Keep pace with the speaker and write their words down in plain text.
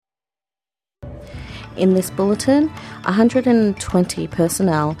In this bulletin, 120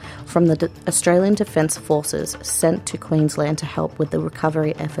 personnel from the Australian Defence Forces sent to Queensland to help with the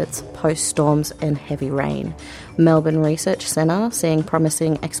recovery efforts post-storms and heavy rain. Melbourne Research Centre seeing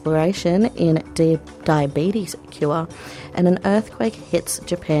promising exploration in diabetes cure, and an earthquake hits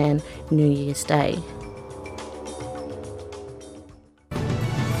Japan New Year's Day.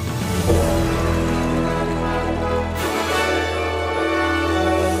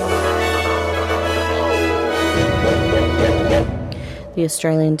 The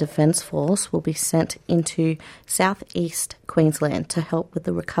Australian Defence Force will be sent into southeast Queensland to help with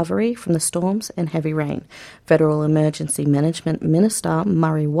the recovery from the storms and heavy rain. Federal Emergency Management Minister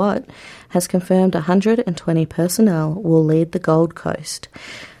Murray Watt has confirmed 120 personnel will lead the Gold Coast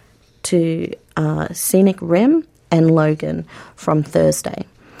to Scenic Rim and Logan from Thursday.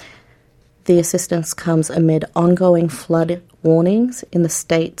 The assistance comes amid ongoing flood warnings in the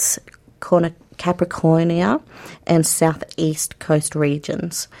state's Capricornia and southeast coast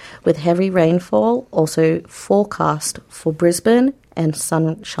regions, with heavy rainfall also forecast for Brisbane and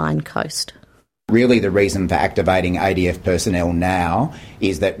Sunshine Coast. Really, the reason for activating ADF personnel now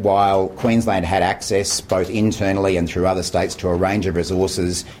is that while Queensland had access both internally and through other states to a range of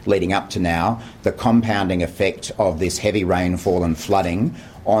resources leading up to now, the compounding effect of this heavy rainfall and flooding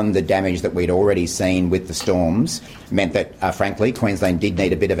on the damage that we'd already seen with the storms meant that, frankly, Queensland did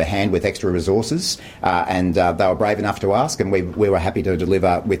need a bit of a hand with extra resources, and they were brave enough to ask, and we were happy to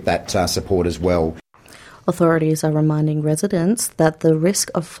deliver with that support as well. Authorities are reminding residents that the risk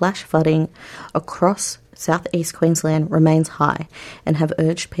of flash flooding across southeast Queensland remains high and have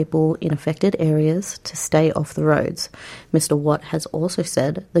urged people in affected areas to stay off the roads. Mr Watt has also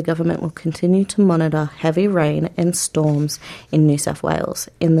said the government will continue to monitor heavy rain and storms in New South Wales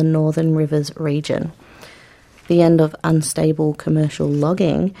in the Northern Rivers region. The end of unstable commercial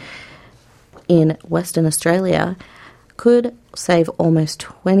logging in Western Australia could save almost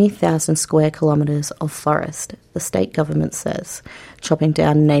 20,000 square kilometres of forest, the state government says. Chopping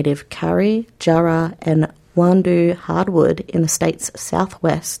down native Karri, Jarrah and Wandoo hardwood in the state's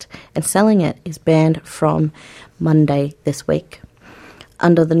southwest and selling it is banned from Monday this week.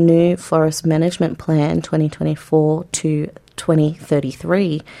 Under the new Forest Management Plan 2024 to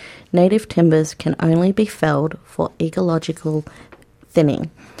 2033, native timbers can only be felled for ecological thinning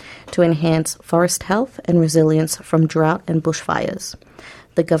to enhance forest health and resilience from drought and bushfires.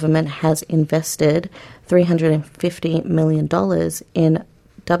 The government has invested $350 million in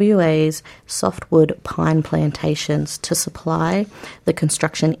WA's softwood pine plantations to supply the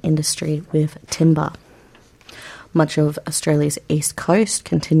construction industry with timber. Much of Australia's east coast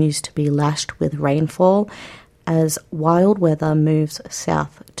continues to be lashed with rainfall as wild weather moves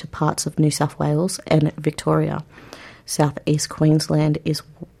south to parts of New South Wales and Victoria. Southeast Queensland is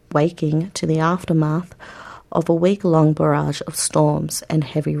waking to the aftermath of a week-long barrage of storms and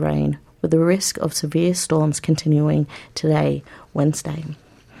heavy rain, with the risk of severe storms continuing today, Wednesday.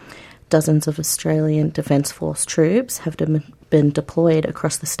 Dozens of Australian Defence Force troops have been deployed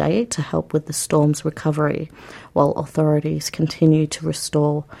across the state to help with the storm's recovery, while authorities continue to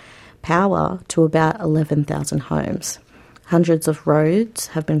restore power to about 11,000 homes. Hundreds of roads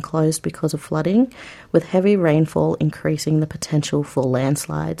have been closed because of flooding, with heavy rainfall increasing the potential for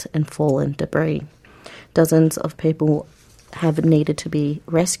landslides and fallen debris. Dozens of people have needed to be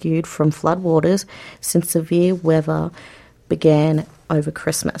rescued from floodwaters since severe weather began over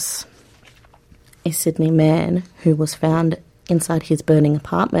Christmas. A Sydney man who was found inside his burning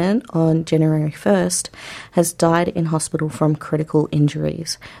apartment on January 1st has died in hospital from critical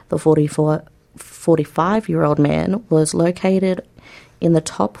injuries. The 45-year-old man was located in the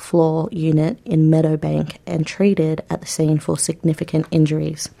top floor unit in Meadowbank and treated at the scene for significant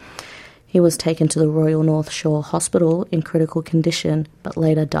injuries. He was taken to the Royal North Shore Hospital in critical condition but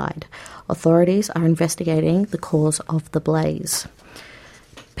later died. Authorities are investigating the cause of the blaze.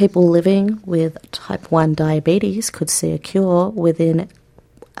 People living with type 1 diabetes could see a cure within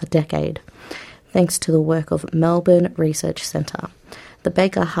a decade, thanks to the work of Melbourne Research Centre. The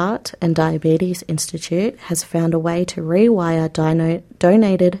Baker Heart and Diabetes Institute has found a way to rewire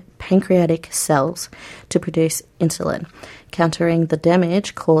donated pancreatic cells to produce insulin, countering the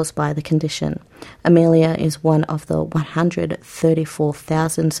damage caused by the condition. Amelia is one of the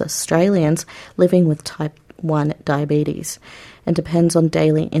 134,000 Australians living with type 1 diabetes and depends on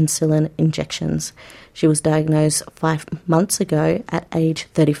daily insulin injections. She was diagnosed 5 months ago at age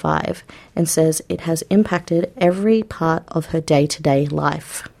 35 and says it has impacted every part of her day-to-day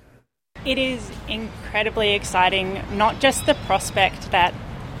life. It is incredibly exciting, not just the prospect that,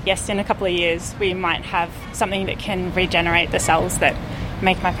 yes, in a couple of years we might have something that can regenerate the cells that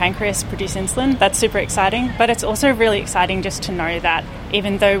make my pancreas produce insulin. That's super exciting, but it's also really exciting just to know that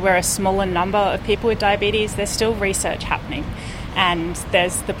even though we're a smaller number of people with diabetes, there's still research happening, and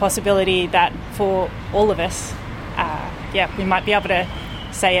there's the possibility that for all of us, we might be able to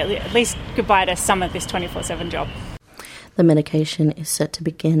say at least goodbye to some of this 24/7 job. The medication is set to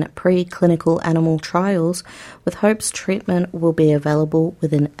begin pre-clinical animal trials, with hopes treatment will be available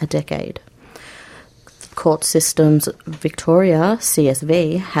within a decade. Court Systems Victoria,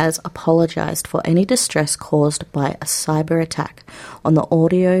 CSV, has apologised for any distress caused by a cyber attack on the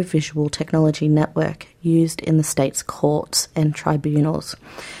audio-visual technology network used in the state's courts and tribunals.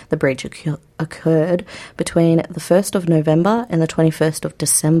 The breach occurred between the 1st of November and the 21st of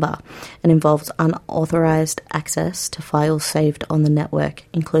December and involves unauthorised access to files saved on the network,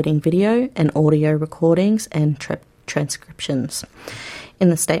 including video and audio recordings and transcriptions. In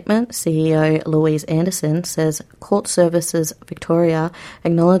the statement, CEO Louise Anderson says Court Services Victoria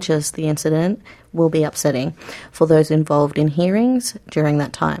acknowledges the incident will be upsetting for those involved in hearings during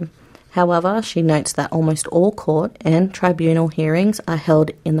that time. However, she notes that almost all court and tribunal hearings are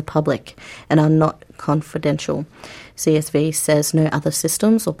held in the public and are not confidential. CSV says no other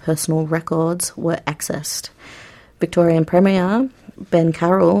systems or personal records were accessed. Victorian Premier Ben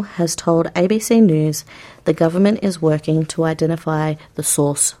Carroll has told ABC News the government is working to identify the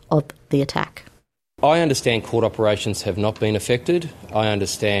source of the attack. I understand court operations have not been affected. I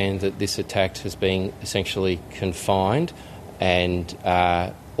understand that this attack has been essentially confined, and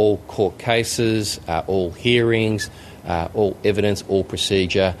all court cases, all hearings, all evidence, all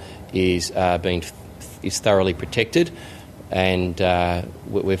procedure is thoroughly protected, and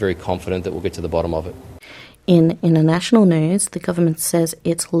we're very confident that we'll get to the bottom of it. In international news, the government says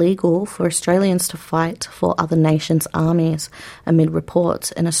it's legal for Australians to fight for other nations' armies amid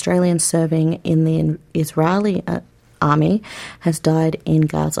reports an Australian serving in the Israeli army has died in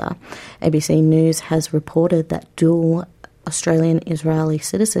Gaza. ABC News has reported that dual Australian-Israeli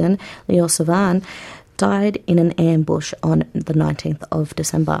citizen Leo Savan died in an ambush on the 19th of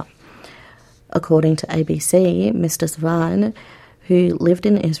December. According to ABC, Mr. Savan, who lived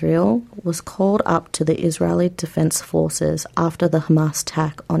in Israel, was called up to the Israeli Defense Forces after the Hamas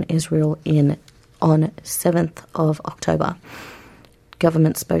attack on Israel on 7th of October.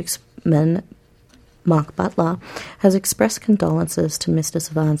 Government spokesman Mark Butler has expressed condolences to Mr.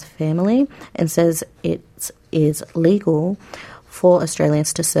 Savan's family and says it is legal for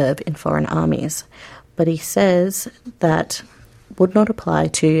Australians to serve in foreign armies. But he says that would not apply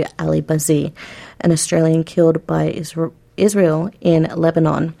to Ali Bazi, an Australian killed by Israel in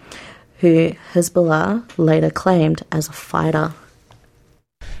Lebanon, who Hezbollah later claimed as a fighter.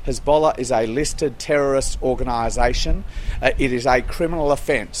 Hezbollah is a listed terrorist organisation. It is a criminal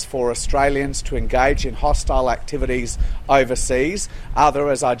offence for Australians to engage in hostile activities overseas,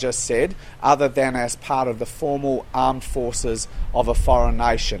 as I just said, other than as part of the formal armed forces of a foreign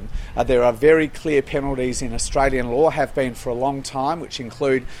nation. There are very clear penalties in Australian law, have been for a long time, which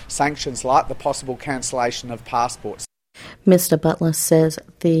include sanctions like the possible cancellation of passports. Mr. Butler says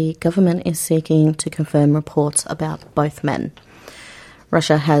the government is seeking to confirm reports about both men.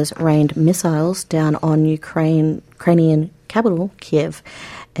 Russia has rained missiles down on Ukrainian capital, Kiev,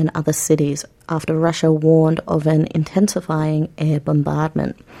 and other cities after Russia warned of an intensifying air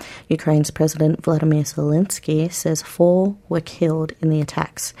bombardment. Ukraine's President Vladimir Zelensky says 4 were killed in the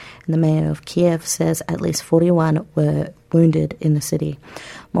attacks, and the mayor of Kiev says at least 41 were wounded in the city.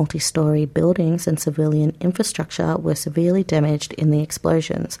 Multi-storey buildings and civilian infrastructure were severely damaged in the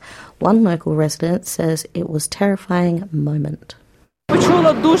explosions. One local resident says it was a terrifying moment.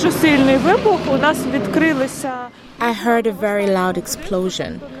 I heard a very loud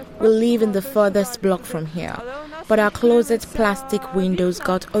explosion. We live in the furthest block from here, but our closet's plastic windows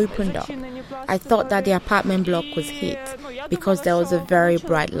got opened up. I thought that the apartment block was hit because there was a very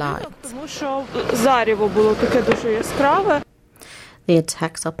bright light. The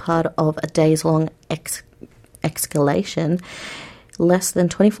attacks are part of a days-long escalation less than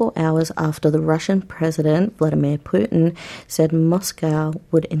 24 hours after the Russian President Vladimir Putin said Moscow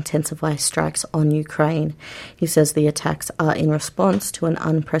would intensify strikes on Ukraine. He says the attacks are in response to an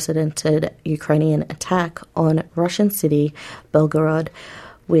unprecedented Ukrainian attack on Russian city Belgorod,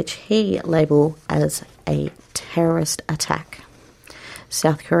 which he labelled as a terrorist attack.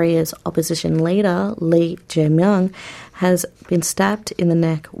 South Korea's opposition leader, Lee Jae-myung, has been stabbed in the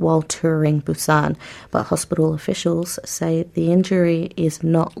neck while touring Busan, but hospital officials say the injury is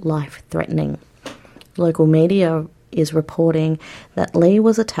not life-threatening. Local media is reporting that Lee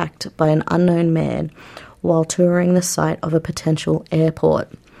was attacked by an unknown man while touring the site of a potential airport.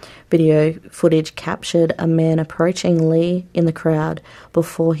 Video footage captured a man approaching Lee in the crowd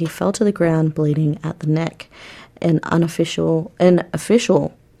before he fell to the ground bleeding at the neck. An official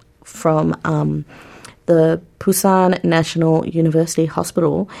from the Busan National University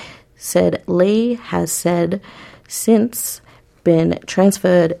Hospital said Lee has since been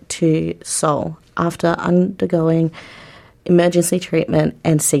transferred to Seoul after undergoing emergency treatment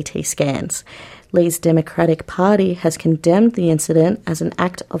and CT scans. Lee's Democratic Party has condemned the incident as an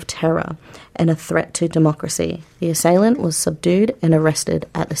act of terror and a threat to democracy. The assailant was subdued and arrested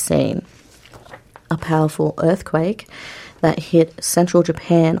at the scene. A powerful earthquake that hit central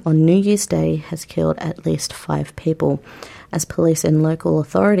Japan on New Year's Day has killed at least 5 people, as police and local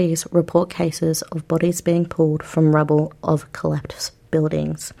authorities report cases of bodies being pulled from rubble of collapsed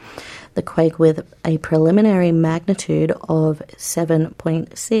buildings. The quake, with a preliminary magnitude of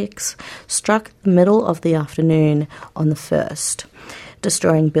 7.6, struck the middle of the afternoon on the 1st,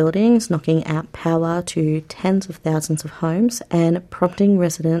 destroying buildings, knocking out power to tens of thousands of homes, and prompting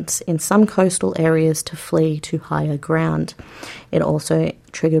residents in some coastal areas to flee to higher ground. It also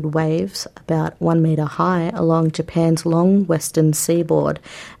triggered waves about 1 metre high along Japan's long western seaboard,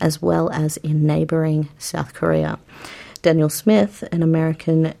 as well as in neighbouring South Korea. Daniel Smith, an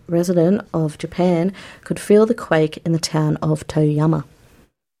American resident of Japan, could feel the quake in the town of Toyama.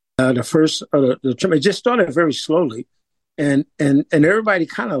 The tremor just started very slowly, and everybody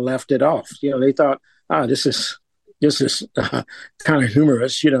kind of laughed it off. They thought, this is kind of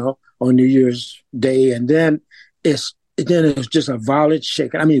humorous, on New Year's Day, and then it was just a violent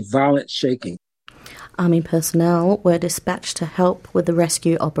shaking. Army personnel were dispatched to help with the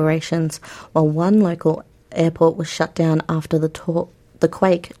rescue operations, while one local airport was shut down after the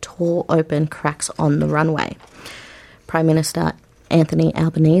quake tore open cracks on the runway. Prime Minister Anthony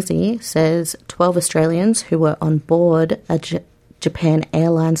Albanese says 12 Australians who were on board a Japan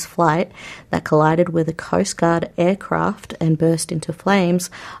Airlines flight that collided with a Coast Guard aircraft and burst into flames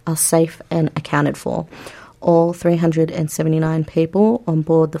are safe and accounted for. All 379 people on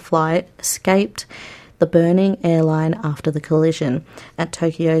board the flight escaped the burning airline after the collision at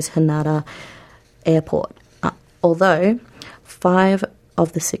Tokyo's Haneda Airport. Although 5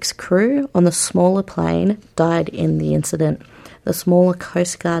 of the 6 crew on the smaller plane died in the incident. The smaller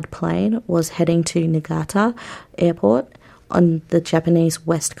Coast Guard plane was heading to Niigata Airport on the Japanese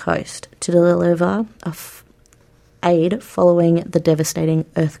west coast to deliver aid following the devastating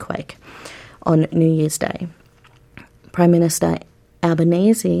earthquake on New Year's Day. Prime Minister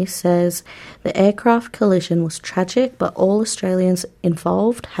Albanese says the aircraft collision was tragic, but all Australians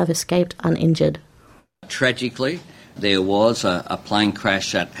involved have escaped uninjured. Tragically, there was a plane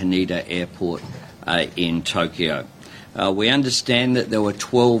crash at Haneda Airport in Tokyo. We understand that there were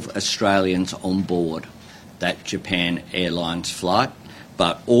 12 Australians on board that Japan Airlines flight,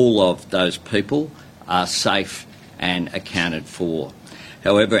 but all of those people are safe and accounted for.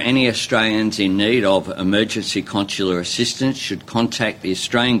 However, any Australians in need of emergency consular assistance should contact the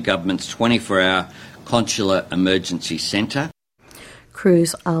Australian Government's 24-hour Consular Emergency Centre.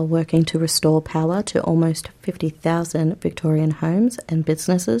 Crews are working to restore power to almost 50,000 Victorian homes and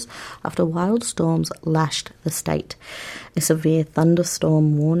businesses after wild storms lashed the state. A severe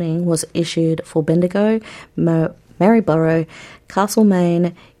thunderstorm warning was issued for Bendigo, Maryborough,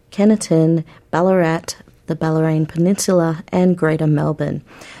 Castlemaine, Kennerton, Ballarat, the Bellarine Peninsula and Greater Melbourne.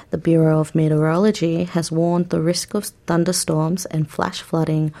 The Bureau of Meteorology has warned the risk of thunderstorms and flash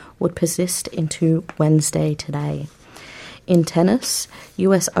flooding would persist into Wednesday today. In tennis,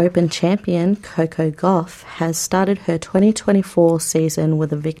 US Open champion Coco Gauff has started her 2024 season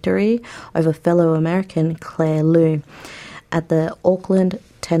with a victory over fellow American Claire Liu at the Auckland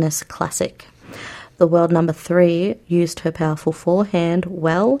Tennis Classic. The world number 3 used her powerful forehand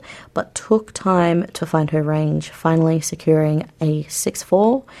well, but took time to find her range, finally securing a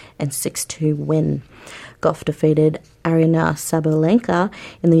 6-4 and 6-2 win. Gauff defeated Aryna Sabalenka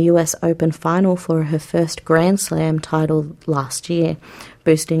in the US Open final for her first Grand Slam title last year,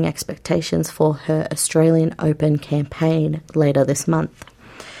 boosting expectations for her Australian Open campaign later this month.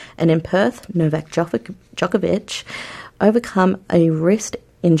 And in Perth, Novak Djokovic overcome a wrist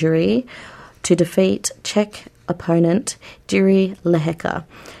injury to defeat Czech opponent Jiri Lehecka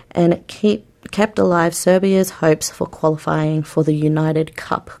and kept alive Serbia's hopes for qualifying for the United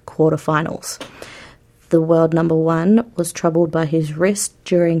Cup quarterfinals. The world number 1 was troubled by his wrist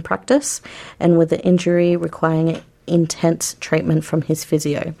during practice and with the injury requiring intense treatment from his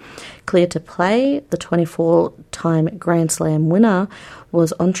physio. Clear to play, the 24-time Grand Slam winner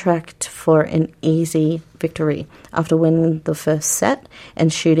was on track for an easy victory after winning the first set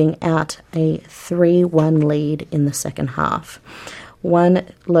and shooting out a 3-1 lead in the second half. One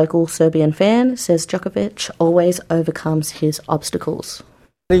local Serbian fan says Djokovic always overcomes his obstacles.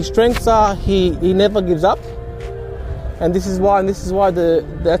 His strengths are he never gives up, and this is why we're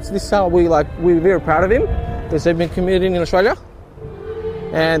very proud of him. The Serbian community in Australia,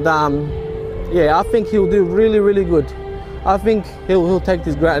 and I think he'll do really, really good. I think he'll take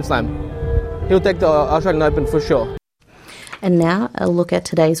this Grand Slam. He'll take the Australian Open for sure. And now a look at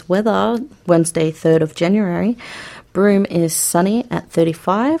today's weather. Wednesday, 3rd of January. Broome is sunny at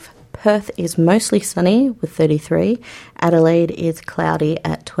 35. Perth is mostly sunny with 33. Adelaide is cloudy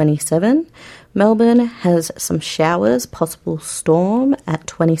at 27. Melbourne has some showers, possible storm at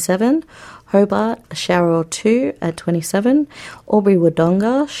 27. Hobart, a shower or two at 27.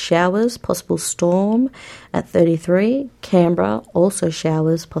 Albury-Wodonga, showers, possible storm at 33. Canberra, also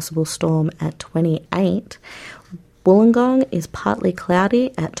showers, possible storm at 28. Wollongong is partly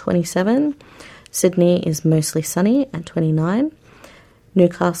cloudy at 27. Sydney is mostly sunny at 29.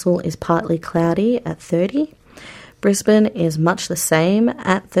 Newcastle is partly cloudy at 30. Brisbane is much the same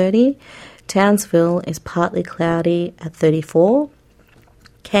at 30. Townsville is partly cloudy at 34.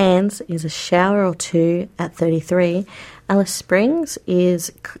 Cairns is a shower or two at 33. Alice Springs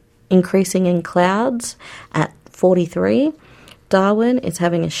is increasing in clouds at 43. Darwin is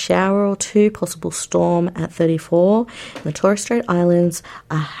having a shower or two, possible storm at 34. And the Torres Strait Islands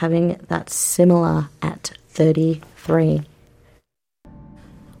are having that similar at 33.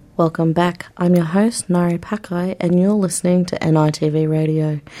 Welcome back. I'm your host, Nari Pakai, and you're listening to NITV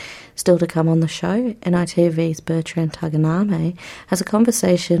Radio. Still to come on the show, NITV's Bertrand Taganame has a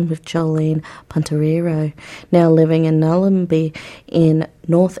conversation with Jolene Pontariro, now living in Nullumbi in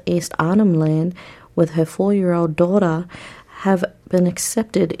northeast Arnhem Land, with her 4-year-old daughter, have been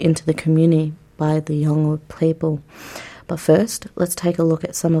accepted into the community by the younger people. But first, let's take a look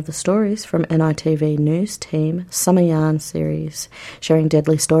at some of the stories from NITV News Team Summer Yarn series, sharing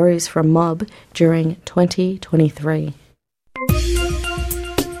deadly stories from mob during 2023.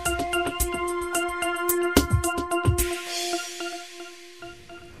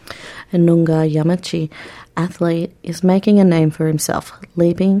 A Noongar Yamachi athlete is making a name for himself,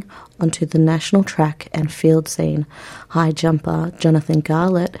 leaping onto the national track and field scene. High jumper Jonathan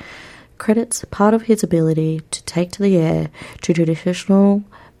Garlett credits part of his ability to take to the air to traditional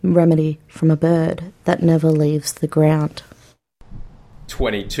remedy from a bird that never leaves the ground.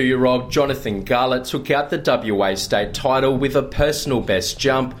 22-year-old Jonathan Garlett took out the WA state title with a personal best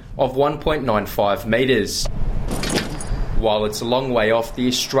jump of 1.95 metres. While it's a long way off the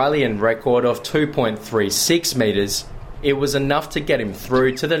Australian record of 2.36 metres, it was enough to get him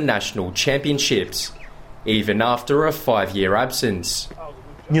through to the national championships, even after a 5-year absence.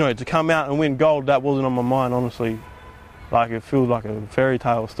 You know, to come out and win gold, that wasn't on my mind, honestly. Like, it feels like a fairy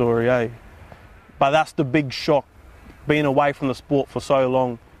tale story, eh? But that's the big shock, being away from the sport for so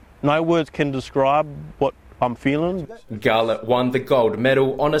long. No words can describe what I'm feeling. Garlett won the gold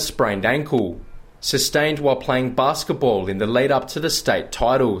medal on a sprained ankle, sustained while playing basketball in the lead-up to the state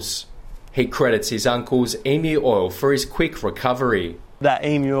titles. He credits his uncle's emu oil for his quick recovery. That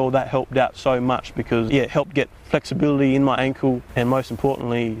emu oil, that helped out so much because, it helped get flexibility in my ankle, and most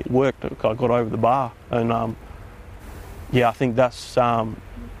importantly, it worked. I got over the bar. And, I think that's,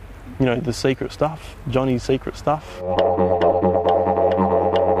 the secret stuff, Johnny's secret stuff.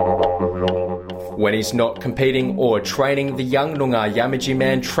 When he's not competing or training, the young Noongar Yamaji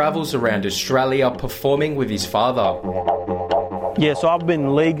man travels around Australia performing with his father. Yeah, so I've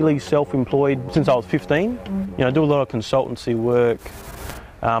been legally self-employed since I was 15. I do a lot of consultancy work.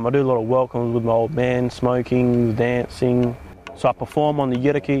 I do a lot of welcomes with my old man, smoking, dancing. So I perform on the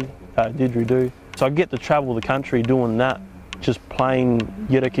yidaki, didgeridoo. So I get to travel the country doing that, just playing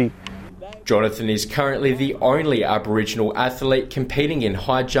yidaki. Jonathan is currently the only Aboriginal athlete competing in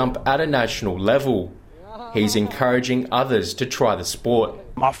high jump at a national level. He's encouraging others to try the sport.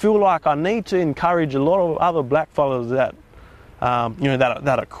 I feel like I need to encourage a lot of other black fellas that,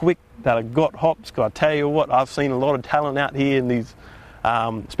 that are quick, that have got hops. I tell you what, I've seen a lot of talent out here in these,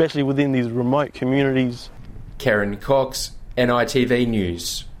 especially within these remote communities. Karen Cox, NITV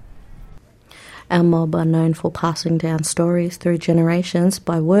News. Our mob are known for passing down stories through generations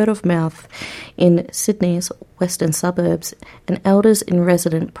by word of mouth. In Sydney's western suburbs, an Elders in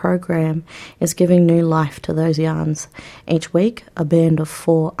Resident program is giving new life to those yarns. Each week, a band of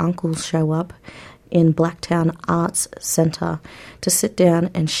 4 uncles show up in Blacktown Arts Centre to sit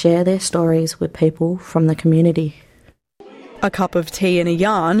down and share their stories with people from the community. A cup of tea and a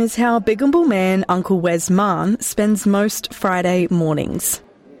yarn is how Bigumble man Uncle Wes Marn spends most Friday mornings.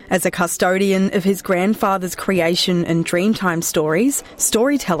 As a custodian of his grandfather's creation and Dreamtime stories,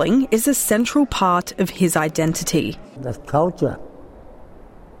 storytelling is a central part of his identity. That's culture.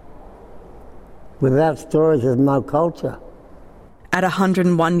 Without stories, there's no culture. At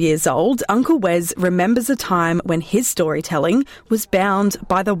 101 years old, Uncle Wes remembers a time when his storytelling was bound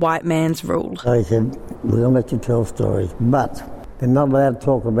by the white man's rule. So he said, we'll let you tell stories, but they're not allowed to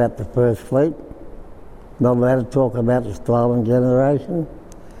talk about the First Fleet, not allowed to talk about the stolen generation,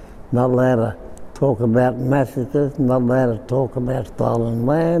 not allowed to talk about massacres, not allowed to talk about stolen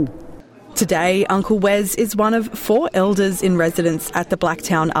land. Today, Uncle Wes is one of 4 elders in residence at the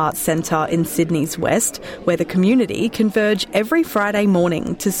Blacktown Arts Centre in Sydney's West, where the community converge every Friday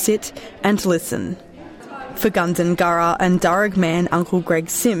morning to sit and listen. For Gundungurra and Durrag man Uncle Greg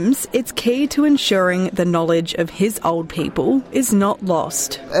Sims, it's key to ensuring the knowledge of his old people is not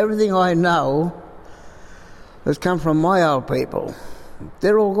lost. Everything I know has come from my old people.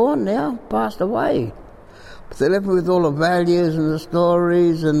 They're all gone now, passed away. But they left me with all the values and the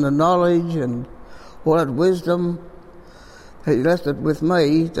stories and the knowledge and all that wisdom. He left it with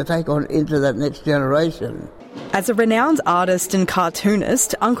me to take on into that next generation. As a renowned artist and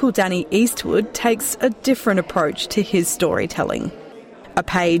cartoonist, Uncle Danny Eastwood takes a different approach to his storytelling. A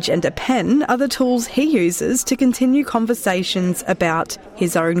page and a pen are the tools he uses to continue conversations about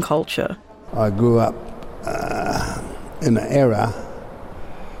his own culture. I grew up in an era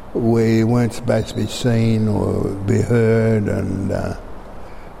where you weren't supposed to be seen or be heard, and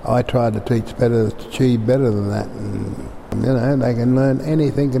I tried to teach better, to achieve better than that. And, they can learn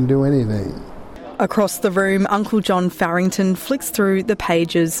anything and do anything. Across the room, Uncle John Farrington flicks through the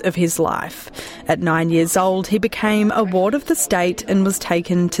pages of his life. At 9 years old, he became a ward of the state and was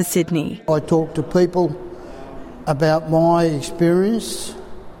taken to Sydney. I talked to people about my experience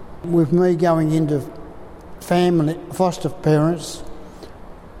with me going into family, foster parents,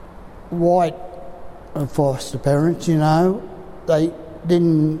 white foster parents, they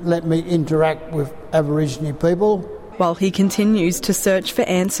didn't let me interact with Aboriginal people. While he continues to search for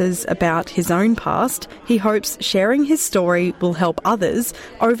answers about his own past, he hopes sharing his story will help others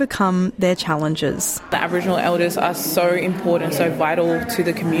overcome their challenges. The Aboriginal elders are so important, so vital to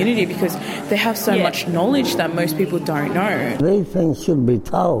the community because they have so much knowledge that most people don't know. These things should be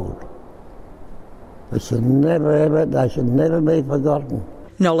told. They should never be forgotten.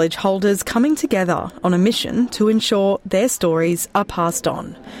 Knowledge holders coming together on a mission to ensure their stories are passed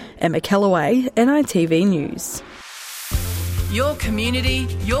on. Emma Kellaway, NITV News. Your community,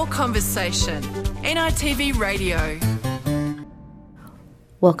 your conversation. NITV Radio.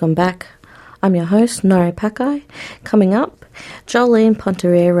 Welcome back. I'm your host, Nori Pakai. Coming up, Jolene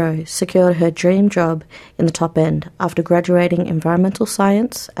Pontoriero secured her dream job in the top end after graduating environmental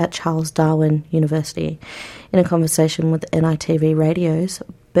science at Charles Darwin University. In a conversation with NITV Radio's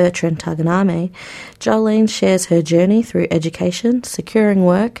Bertrand Taganami, Jolene shares her journey through education, securing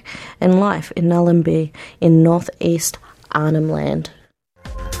work, and life in Nullumbi in northeast Arnhem Land.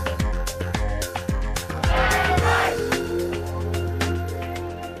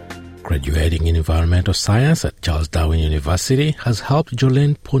 Graduating in environmental science at Charles Darwin University has helped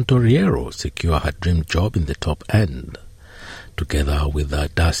Jolene Pontoriero secure her dream job in the top end. Together with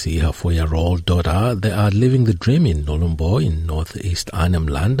Darcy, her 4-year-old daughter, they are living the dream in Nolumbo in northeast Arnhem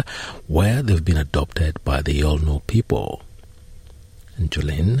Land, where they've been adopted by the Yolno people. And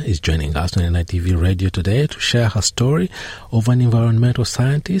Jolene is joining us on NITV Radio today to share her story of an environmental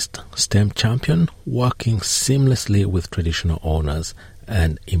scientist, STEM champion, working seamlessly with traditional owners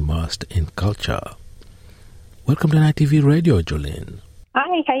and immersed in culture. Welcome to NITV Radio, Jolene.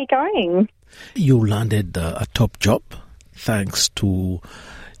 Hi, how are you going? You landed a top job thanks to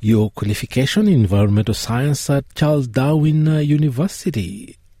your qualification in environmental science at Charles Darwin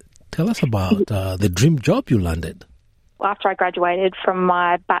University. Tell us about the dream job you landed. After I graduated from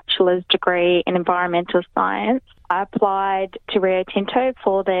my bachelor's degree in environmental science, I applied to Rio Tinto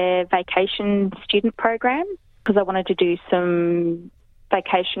for their vacation student program because I wanted to do some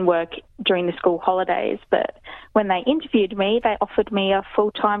vacation work during the school holidays. But when they interviewed me, they offered me a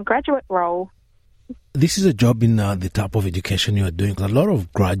full-time graduate role. This is a job in the type of education you are doing. A lot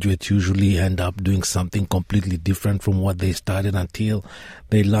of graduates usually end up doing something completely different from what they started until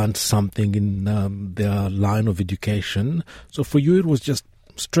they learned something in their line of education. So for you, it was just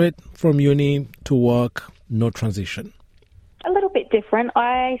straight from uni to work, no transition. A little bit different.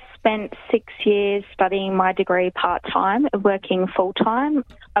 I spent 6 years studying my degree part-time and working full-time.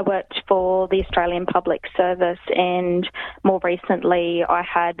 I worked for the Australian Public Service, and more recently I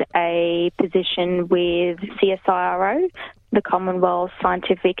had a position with CSIRO, the Commonwealth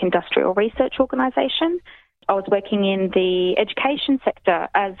Scientific Industrial Research Organisation. I was working in the education sector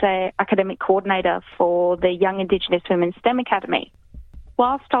as an academic coordinator for the Young Indigenous Women STEM Academy.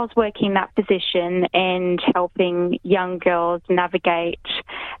 Whilst I was working that position and helping young girls navigate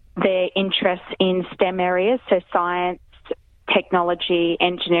their interests in STEM areas, so science, technology,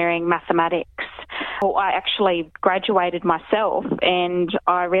 engineering, mathematics. Well, I actually graduated myself and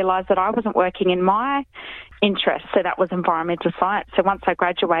I realised that I wasn't working in my interest, so that was environmental science. So once I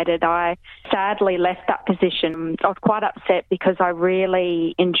graduated, I sadly left that position. I was quite upset because I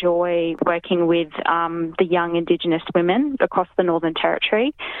really enjoy working with the young Indigenous women across the Northern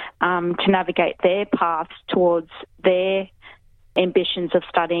Territory to navigate their paths towards their ambitions of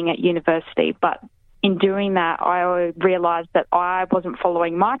studying at university. But in doing that, I realised that I wasn't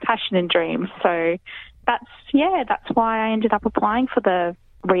following my passion and dreams. So that's why I ended up applying for the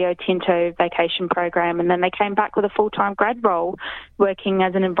Rio Tinto vacation program, and then they came back with a full-time grad role working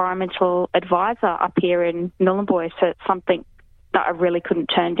as an environmental advisor up here in Nhulunbuy. So it's something that I really couldn't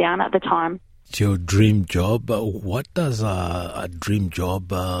turn down at the time. Your dream job, what does a dream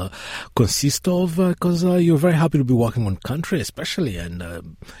job consist of? Because you're very happy to be working on country especially,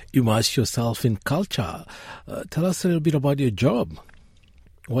 and immerse yourself in culture. Tell us a little bit about your job,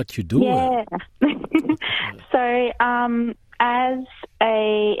 what you do. Yeah. So as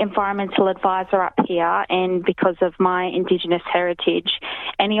a environmental advisor up here, and because of my Indigenous heritage,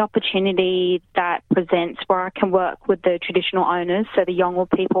 any opportunity that presents where I can work with the traditional owners, so the Yolngu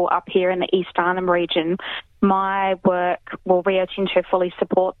people up here in the East Arnhem region, my work, Rio Tinto fully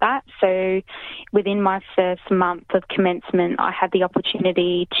support that. So within my first month of commencement, I had the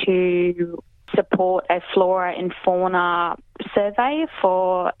opportunity to support a flora and fauna survey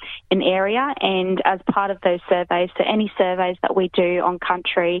for an area, and as part of those surveys, so any surveys that we do on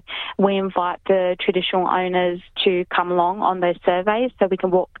country, we invite the traditional owners to come along on those surveys so we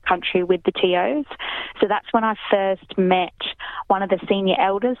can walk the country with the TOs. So that's when I first met one of the senior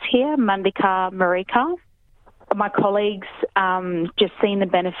elders here, Mandika Marika. My colleagues just seen the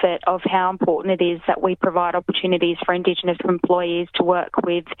benefit of how important it is that we provide opportunities for Indigenous employees to work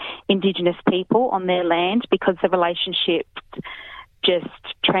with Indigenous people on their land, because the relationships just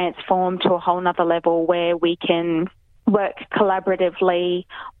transform to a whole nother level where we can work collaboratively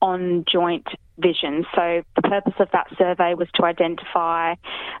on joint vision. So the purpose of that survey was to identify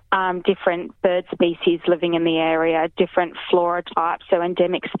different bird species living in the area, different flora types, so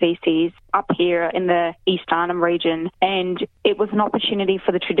endemic species up here in the East Arnhem region. And it was an opportunity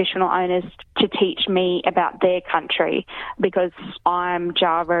for the traditional owners to teach me about their country, because I'm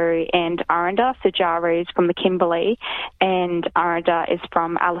Jaru and Aranda. So Jaru is from the Kimberley and Aranda is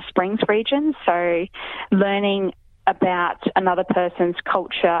from Alice Springs region. So learning about another person's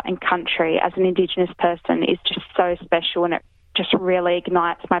culture and country as an Indigenous person is just so special, and it just really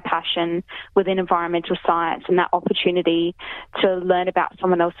ignites my passion within environmental science. And that opportunity to learn about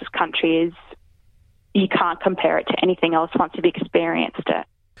someone else's country is, you can't compare it to anything else once you've experienced it.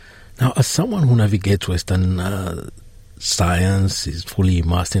 Now, as someone who navigates Western science, is fully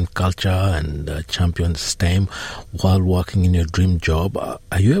immersed in culture and champions STEM while working in your dream job,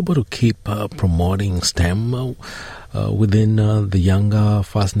 are you able to keep promoting STEM within the younger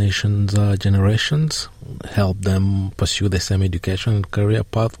First Nations generations, help them pursue the same education and career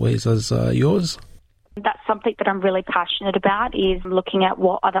pathways as yours? That's something that I'm really passionate about, is looking at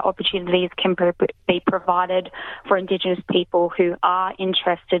what other opportunities can be provided for Indigenous people who are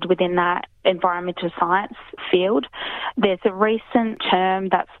interested within that environmental science field. There's a recent term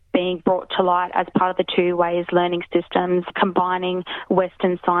that's being brought to light as part of the Two Ways learning systems, combining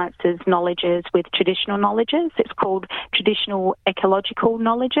Western sciences knowledges with traditional knowledges. It's called traditional ecological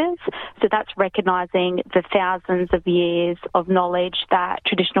knowledges. So that's recognising the thousands of years of knowledge that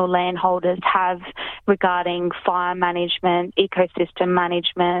traditional landholders have regarding fire management, ecosystem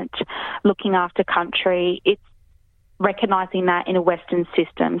management, looking after country. It's recognising that in a Western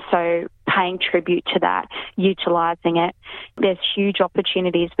system, so paying tribute to that, utilising it. There's huge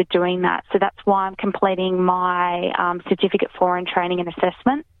opportunities with doing that. So that's why I'm completing my certificate for in training and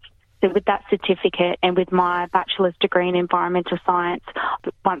assessment. So with that certificate and with my bachelor's degree in environmental science,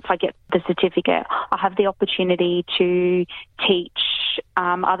 once I get the certificate, I have the opportunity to teach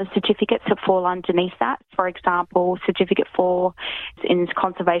other certificates that fall underneath that. For example, Certificate 4 in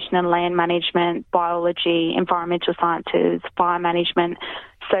conservation and land management, biology, environmental sciences, fire management.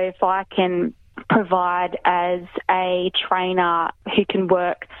 So if I can provide as a trainer who can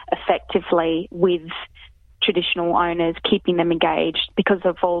work effectively with traditional owners, keeping them engaged, because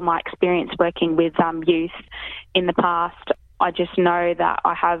of all my experience working with youth in the past, I just know that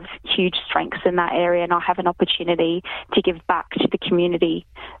I have huge strengths in that area, and I have an opportunity to give back to the community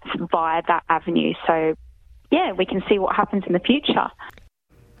via that avenue. So, yeah, we can see what happens in the future.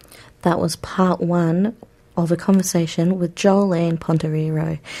 That was part one of a conversation with Jolene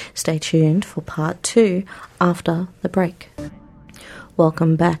Pontoriero. Stay tuned for part two after the break.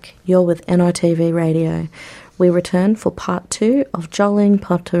 Welcome back. You're with NITV Radio. We return for part 2 of Jolene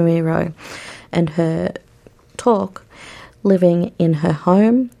Pontoriero and her talk, living in her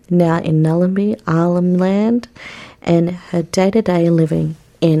home, now in Nullumbi, Arnhem Land, and her day-to-day living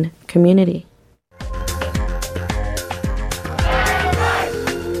in community.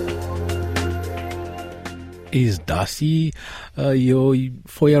 Is Darcy, your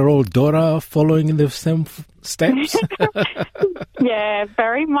 4-year-old daughter, following in the same steps? Yeah,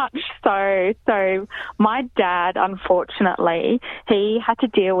 very much so. So my dad, unfortunately, he had to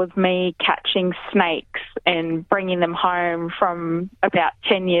deal with me catching snakes and bringing them home from about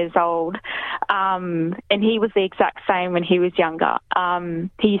 10 years old. And he was the exact same when he was younger.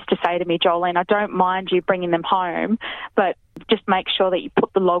 He used to say to me, Jolene, I don't mind you bringing them home, but just make sure that you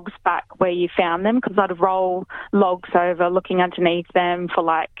put the logs back where you found them, because I'd roll logs over looking underneath them for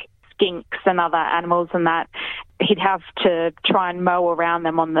like skinks and other animals and that. He'd have to try and mow around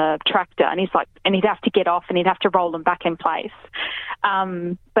them on the tractor, and he'd have to get off and he'd have to roll them back in place.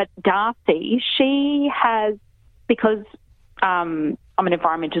 But Darcy, she has, because I'm an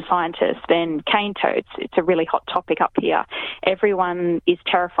environmental scientist, and cane toads, it's a really hot topic up here. Everyone is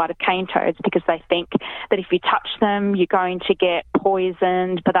terrified of cane toads because they think that if you touch them, you're going to get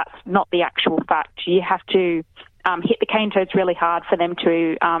poisoned, but that's not the actual fact. You have to hit the cane toads really hard for them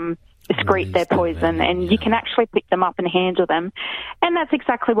to excrete their poison, and you can actually pick them up and handle them. And that's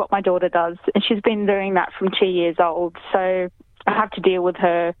exactly what my daughter does, and she's been doing that from 2 years old. So I have to deal with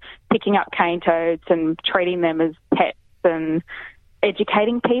her picking up cane toads and treating them as pets and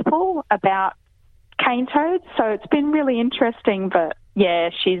educating people about cane toads. So it's been really interesting, but yeah,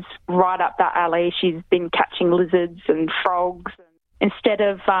 she's right up that alley. She's been catching lizards and frogs. Instead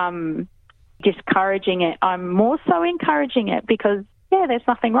of discouraging it, I'm more so encouraging it, because yeah, there's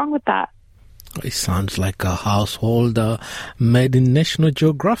nothing wrong with that. It sounds like a household made in National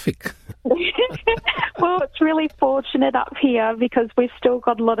Geographic. Well, it's really fortunate up here because we've still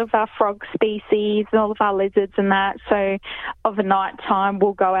got a lot of our frog species and all of our lizards and that. So of a night time,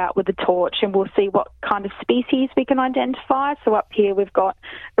 we'll go out with a torch and we'll see what kind of species we can identify. So up here, we've got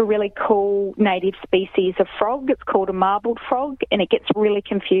a really cool native species of frog. It's called a marbled frog, and it gets really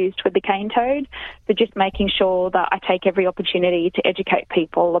confused with the cane toad. So just making sure that I take every opportunity to educate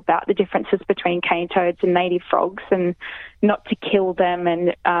people about the differences between cane toads and native frogs, and not to kill them,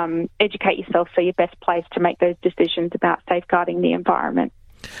 and educate yourself so you're best placed to make those decisions about safeguarding the environment.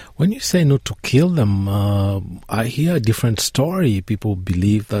 When you say not to kill them, I hear a different story. People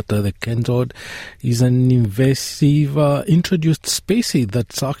believe that the cane toad is an invasive introduced species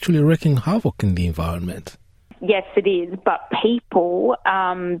that's actually wreaking havoc in the environment. Yes, it is, but people,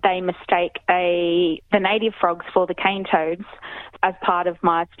 they mistake the native frogs for the cane toads. As part of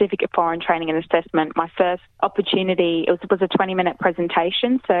my certificate foreign training and assessment, my first opportunity, it was a 20-minute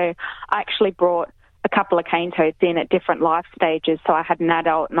presentation, so I actually brought a couple of cane toads in at different life stages. So I had an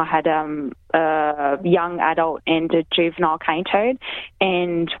adult, and I had a young adult and a juvenile cane toad,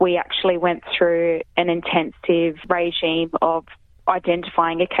 and we actually went through an intensive regime of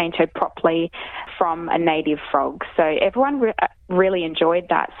identifying a cane toad properly from a native frog. So everyone really enjoyed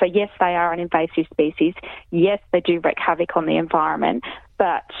that. So yes, they are an invasive species. Yes, they do wreak havoc on the environment,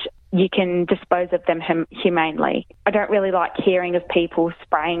 but you can dispose of them humanely. I don't really like hearing of people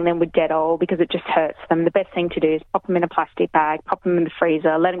spraying them with dead oil because it just hurts them. The best thing to do is pop them in a plastic bag, pop them in the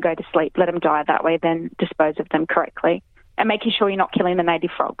freezer, let them go to sleep, let them die that way, then dispose of them correctly. And making sure you're not killing the native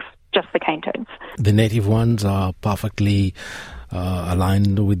frogs, just the cane toads. The native ones are perfectly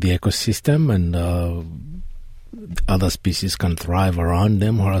aligned with the ecosystem, and other species can thrive around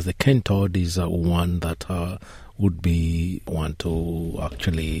them, whereas the cane toad is one that would be one to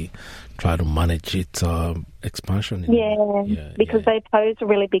actually try to manage its expansion. Because they pose a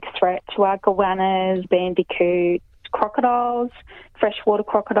really big threat to our goannas, bandicoots, crocodiles, freshwater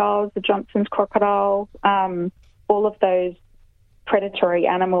crocodiles, the Johnson's crocodile, all of those predatory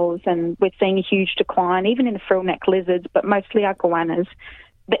animals, and we're seeing a huge decline, even in the frill-neck lizards, but mostly our goannas.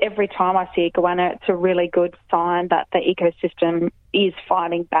 But every time I see a goanna, it's a really good sign that the ecosystem is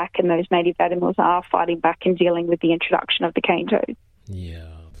fighting back, and those native animals are fighting back and dealing with the introduction of the cane toad. Yeah.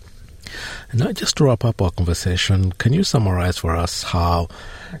 And now, just to wrap up our conversation, can you summarize for us how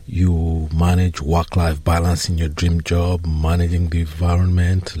you manage work-life balance in your dream job, managing the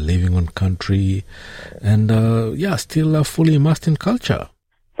environment, living on country, and still fully immersed in culture?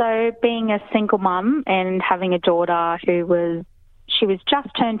 So being a single mum and having a daughter she was just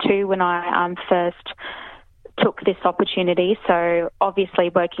turned 2 when I first took this opportunity. So obviously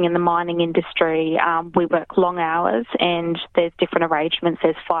working in the mining industry, we work long hours and there's different arrangements.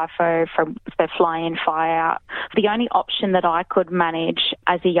 There's FIFO, so fly in, fly out. The only option that I could manage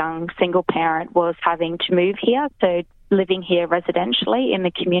as a young single parent was having to move here, so living here residentially in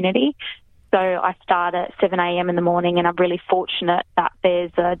the community. So I start at 7 a.m. in the morning, and I'm really fortunate that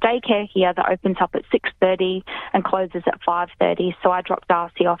there's a daycare here that opens up at 6:30 and closes at 5:30. So I drop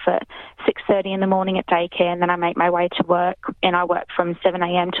Darcy off at 6:30 in the morning at daycare, and then I make my way to work, and I work from 7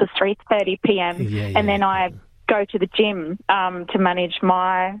 a.m. to 3:30 p.m. And then I go to the gym to manage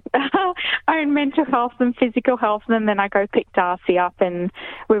my own mental health and physical health, and then I go pick Darcy up. And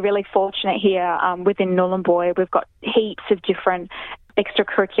we're really fortunate here within Nhulunbuy. We've got heaps of different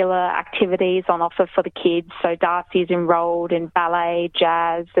extracurricular activities on offer for the kids. So Darcy's enrolled in ballet,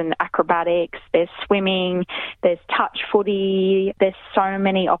 jazz and acrobatics. There's swimming, there's touch footy, there's so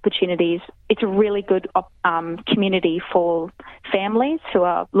many opportunities. It's a really good community for families who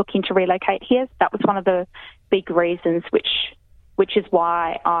are looking to relocate here. That was one of the big reasons which is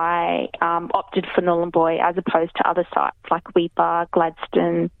why I opted for Nhulunbuy as opposed to other sites like Weipa,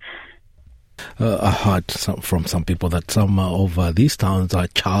 Gladstone. I heard from some people that some of these towns are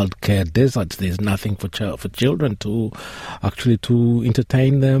childcare deserts. There's nothing for children to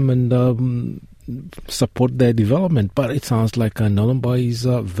entertain them and support their development. But it sounds like Nhulunbuy is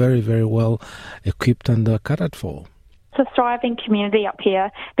very, very well equipped and catered for. It's a thriving community up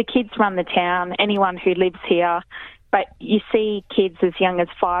here. The kids run the town, anyone who lives here. But you see kids as young as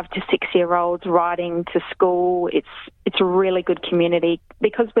 5 to 6 year olds riding to school. It's a really good community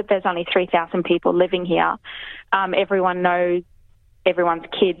because there's only 3,000 people living here. Everyone knows everyone's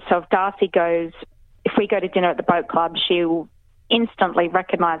kids. So if we go to dinner at the boat club, she'll instantly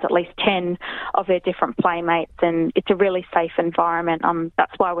recognise at least 10 of her different playmates, and it's a really safe environment.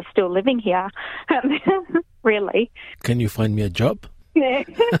 That's why we're still living here, really. Can you find me a job? Yeah,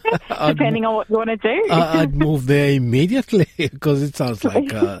 depending on what you want to do. I'd move there immediately because it sounds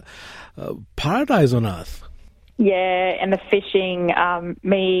like paradise on earth. Yeah, and the fishing. I'm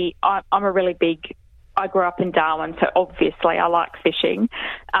a really big. I grew up in Darwin, so obviously I like fishing,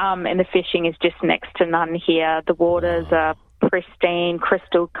 and the fishing is just next to none here. The waters are pristine,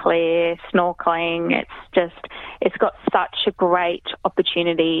 crystal clear, snorkeling. It's got such a great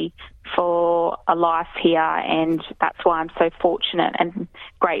opportunity for a life here, and that's why I'm so fortunate and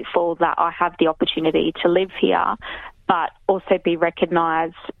grateful that I have the opportunity to live here, but also be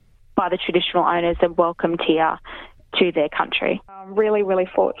recognised by the traditional owners and welcomed here to their country. I'm really, really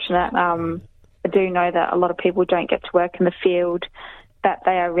fortunate. I do know that a lot of people don't get to work in the field that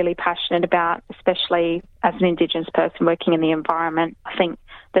they are really passionate about, especially as an Indigenous person working in the environment. I think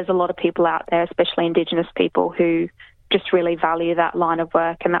there's a lot of people out there, especially Indigenous people, who just really value that line of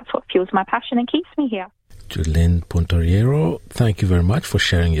work, and that's what fuels my passion and keeps me here. Jolene Pontoriero, thank you very much for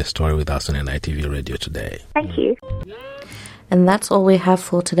sharing your story with us on NITV Radio today. Thank you. And that's all we have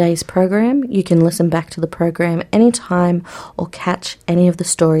for today's program. You can listen back to the program anytime or catch any of the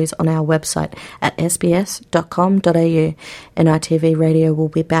stories on our website at sbs.com.au. NITV Radio will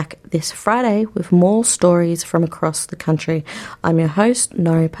be back this Friday with more stories from across the country. I'm your host,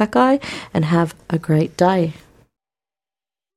 Nori Pakai, and have a great day.